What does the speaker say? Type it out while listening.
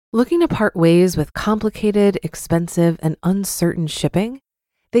Looking to part ways with complicated, expensive, and uncertain shipping?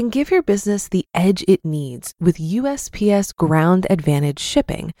 Then give your business the edge it needs with USPS Ground Advantage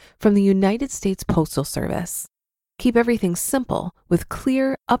shipping from the United States Postal Service. Keep everything simple with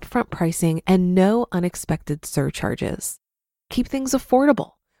clear, upfront pricing and no unexpected surcharges. Keep things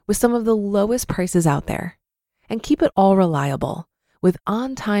affordable with some of the lowest prices out there. And keep it all reliable with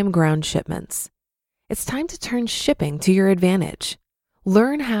on-time ground shipments. It's time to turn shipping to your advantage.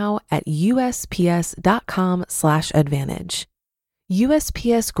 Learn how at USPS.com/advantage.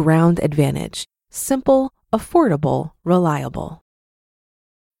 USPS Ground Advantage. Simple, affordable, reliable.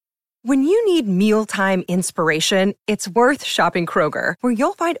 When you need mealtime inspiration, it's worth shopping Kroger, where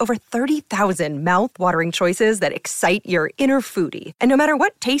you'll find over 30,000 mouth-watering choices that excite your inner foodie. And no matter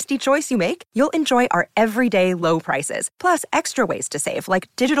what tasty choice you make, you'll enjoy our everyday low prices, plus extra ways to save, like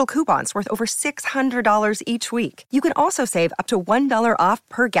digital coupons worth over $600 each week. You can also save up to $1 off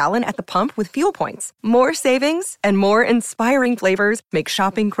per gallon at the pump with fuel points. More savings and more inspiring flavors make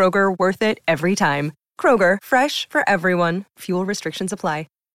shopping Kroger worth it every time. Kroger, fresh for everyone. Fuel restrictions apply.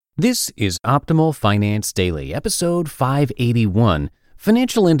 This is Optimal Finance Daily, episode 581,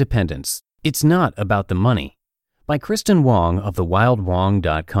 Financial Independence. It's Not About the Money, by Kristin Wong of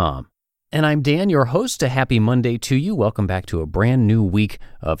thewildwong.com. And I'm Dan, your host. A happy Monday to you. Welcome back to a brand new week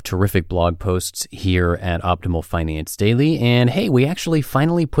of terrific blog posts here at Optimal Finance Daily. And hey, we actually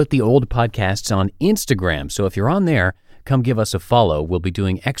finally put the old podcasts on Instagram. So if you're on there, come give us a follow. We'll be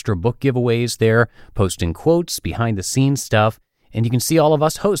doing extra book giveaways there, posting quotes, behind-the-scenes stuff. And you can see all of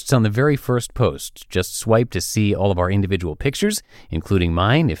us hosts on the very first post. Just swipe to see all of our individual pictures, including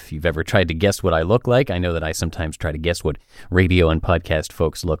mine. If you've ever tried to guess what I look like, I know that I sometimes try to guess what radio and podcast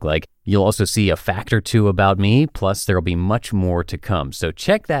folks look like. You'll also see a fact or two about me, plus there'll be much more to come. So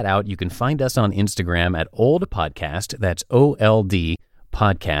check that out. You can find us on Instagram at Old Podcast. That's OLD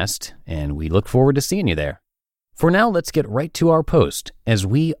Podcast. And we look forward to seeing you there. For now, let's get right to our post as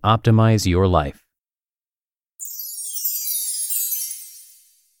we optimize your life.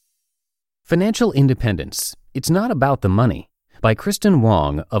 Financial Independence. It's Not About the Money, by Kristin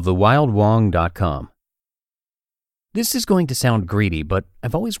Wong of thewildwong.com. This is going to sound greedy, but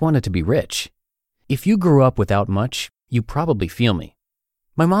I've always wanted to be rich. If you grew up without much, you probably feel me.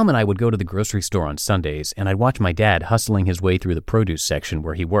 My mom and I would go to the grocery store on Sundays, and I'd watch my dad hustling his way through the produce section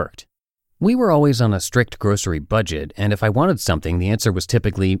where he worked. We were always on a strict grocery budget, and if I wanted something, the answer was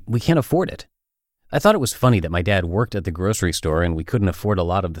typically, we can't afford it. I thought it was funny that my dad worked at the grocery store and we couldn't afford a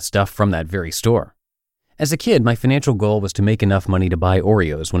lot of the stuff from that very store. As a kid, my financial goal was to make enough money to buy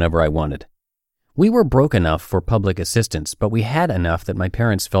Oreos whenever I wanted. We were broke enough for public assistance, but we had enough that my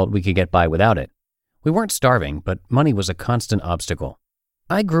parents felt we could get by without it. We weren't starving, but money was a constant obstacle.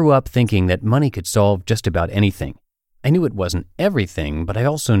 I grew up thinking that money could solve just about anything. I knew it wasn't everything, but I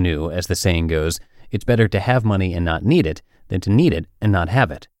also knew, as the saying goes, it's better to have money and not need it than to need it and not have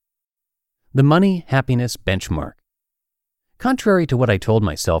it. The money happiness benchmark. Contrary to what I told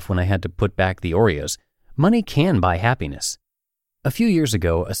myself when I had to put back the Oreos, money can buy happiness. A few years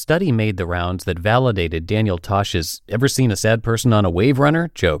ago, a study made the rounds that validated Daniel Tosh's "ever seen a sad person on a wave runner"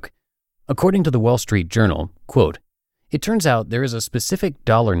 joke. According to the Wall Street Journal, quote, "It turns out there is a specific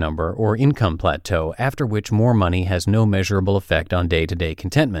dollar number or income plateau after which more money has no measurable effect on day-to-day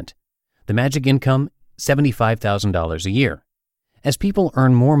contentment. The magic income, $75,000 a year. As people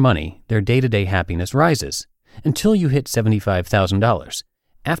earn more money, their day-to-day happiness rises, until you hit $75,000.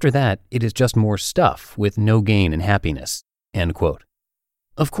 After that, it is just more stuff with no gain in happiness." End quote.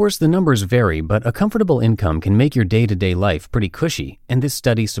 Of course, the numbers vary, but a comfortable income can make your day-to-day life pretty cushy, and this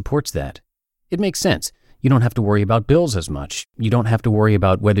study supports that. It makes sense. You don't have to worry about bills as much. You don't have to worry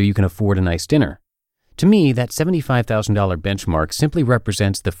about whether you can afford a nice dinner. To me, that $75,000 benchmark simply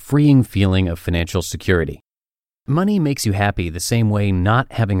represents the freeing feeling of financial security. Money makes you happy the same way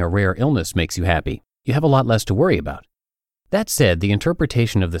not having a rare illness makes you happy. You have a lot less to worry about. That said, the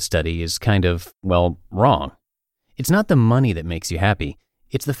interpretation of the study is kind of, well, wrong. It's not the money that makes you happy.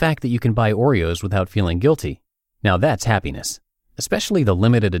 It's the fact that you can buy Oreos without feeling guilty. Now that's happiness, especially the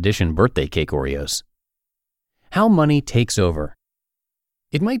limited edition birthday cake Oreos. How money takes over.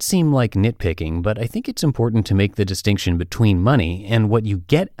 It might seem like nitpicking, but I think it's important to make the distinction between money and what you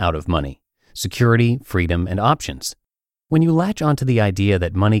get out of money. Security, freedom, and options. When you latch onto the idea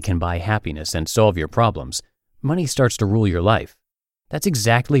that money can buy happiness and solve your problems, money starts to rule your life. That's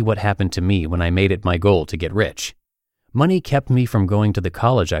exactly what happened to me when I made it my goal to get rich. Money kept me from going to the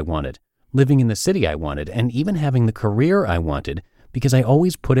college I wanted, living in the city I wanted, and even having the career I wanted because I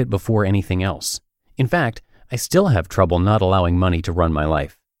always put it before anything else. In fact, I still have trouble not allowing money to run my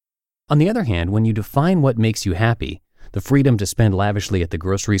life. On the other hand, when you define what makes you happy, the freedom to spend lavishly at the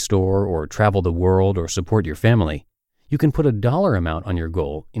grocery store or travel the world or support your family, you can put a dollar amount on your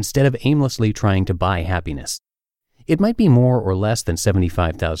goal instead of aimlessly trying to buy happiness. It might be more or less than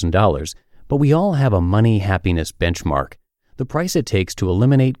 $75,000, but we all have a money happiness benchmark, the price it takes to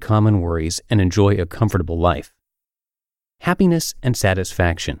eliminate common worries and enjoy a comfortable life. Happiness and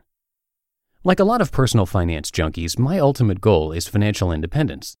satisfaction. Like a lot of personal finance junkies, my ultimate goal is financial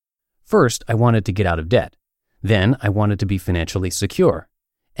independence. First, I wanted to get out of debt. Then, I wanted to be financially secure.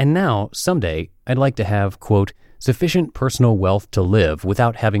 And now, someday, I'd like to have, quote, sufficient personal wealth to live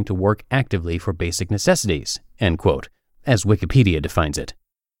without having to work actively for basic necessities, end quote, as Wikipedia defines it.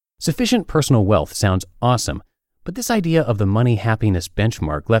 Sufficient personal wealth sounds awesome, but this idea of the money happiness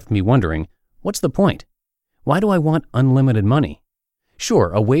benchmark left me wondering, what's the point? Why do I want unlimited money?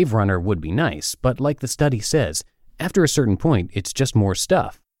 Sure, a wave runner would be nice, but like the study says, after a certain point, it's just more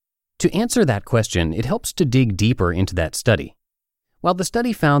stuff. To answer that question, it helps to dig deeper into that study. While the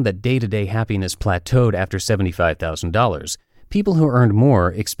study found that day-to-day happiness plateaued after $75,000, people who earned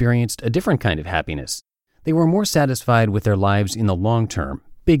more experienced a different kind of happiness. They were more satisfied with their lives in the long term,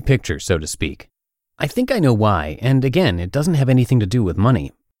 big picture, so to speak. I think I know why, and again, it doesn't have anything to do with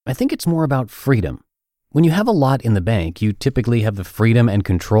money. I think it's more about freedom. When you have a lot in the bank, you typically have the freedom and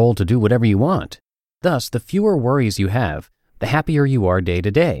control to do whatever you want. Thus, the fewer worries you have, the happier you are day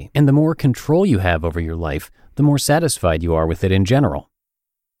to day, and the more control you have over your life, the more satisfied you are with it in general.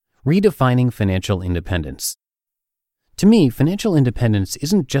 Redefining financial independence. To me, financial independence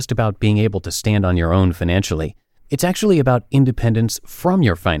isn't just about being able to stand on your own financially. It's actually about independence from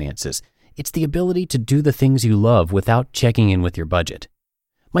your finances. It's the ability to do the things you love without checking in with your budget.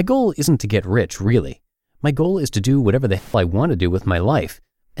 My goal isn't to get rich, really. My goal is to do whatever the hell I want to do with my life.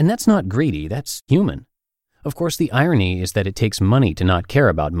 And that's not greedy, that's human. Of course, the irony is that it takes money to not care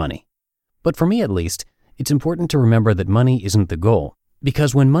about money. But for me at least, it's important to remember that money isn't the goal,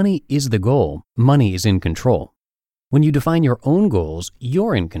 because when money is the goal, money is in control. When you define your own goals,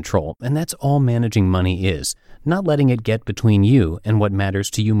 you're in control, and that's all managing money is, not letting it get between you and what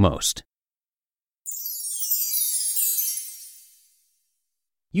matters to you most.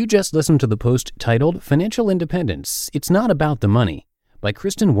 You just listened to the post titled Financial Independence, It's Not About the Money, by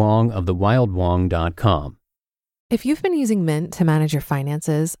Kristin Wong of thewildwong.com. If you've been using Mint to manage your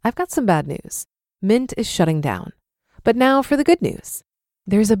finances, I've got some bad news. Mint is shutting down. But now for the good news.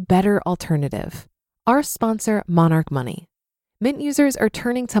 There's a better alternative. Our sponsor, Monarch Money. Mint users are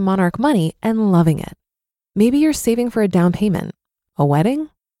turning to Monarch Money and loving it. Maybe you're saving for a down payment, a wedding,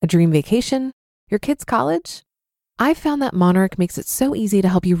 a dream vacation, your kid's college. I've found that Monarch makes it so easy to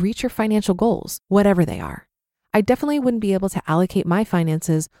help you reach your financial goals, whatever they are. I definitely wouldn't be able to allocate my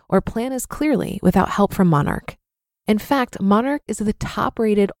finances or plan as clearly without help from Monarch. In fact, Monarch is the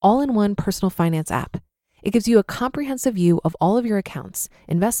top-rated all-in-one personal finance app. It gives you a comprehensive view of all of your accounts,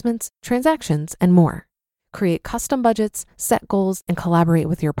 investments, transactions, and more. Create custom budgets, set goals, and collaborate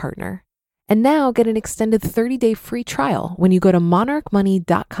with your partner. And now get an extended 30-day free trial when you go to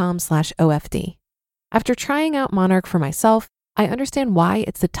monarchmoney.com/OFD. After trying out Monarch for myself, I understand why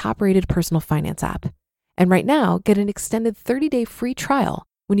it's the top-rated personal finance app. And right now, get an extended 30-day free trial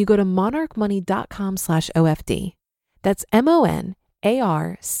when you go to monarchmoney.com/OFD. That's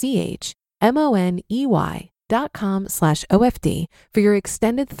monarchmoney.com/OFD for your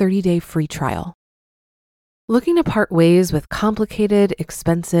extended 30-day free trial. Looking to part ways with complicated,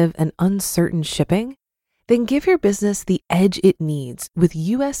 expensive, and uncertain shipping? Then give your business the edge it needs with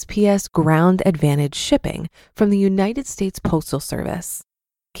USPS Ground Advantage shipping from the United States Postal Service.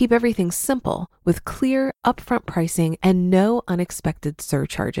 Keep everything simple with clear, upfront pricing and no unexpected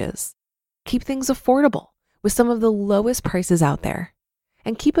surcharges. Keep things affordable with some of the lowest prices out there.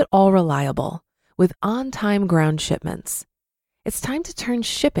 And keep it all reliable with on-time ground shipments. It's time to turn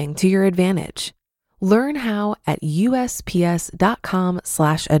shipping to your advantage. Learn how at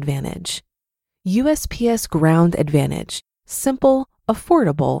USPS.com/advantage. USPS Ground Advantage. Simple,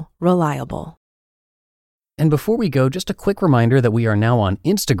 affordable, reliable. And before we go, just a quick reminder that we are now on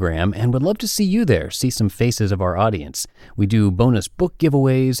Instagram and would love to see you there, see some faces of our audience. We do bonus book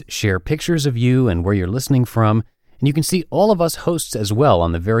giveaways, share pictures of you and where you're listening from, and you can see all of us hosts as well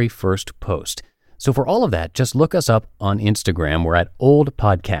on the very first post. So for all of that, just look us up on Instagram. We're at Old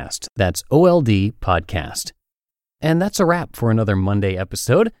Podcast. That's OLD Podcast. And that's a wrap for another Monday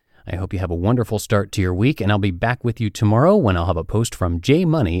episode. I hope you have a wonderful start to your week, and I'll be back with you tomorrow when I'll have a post from Jay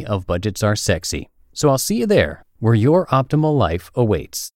Money of Budgets Are Sexy. So I'll see you there, where your optimal life awaits.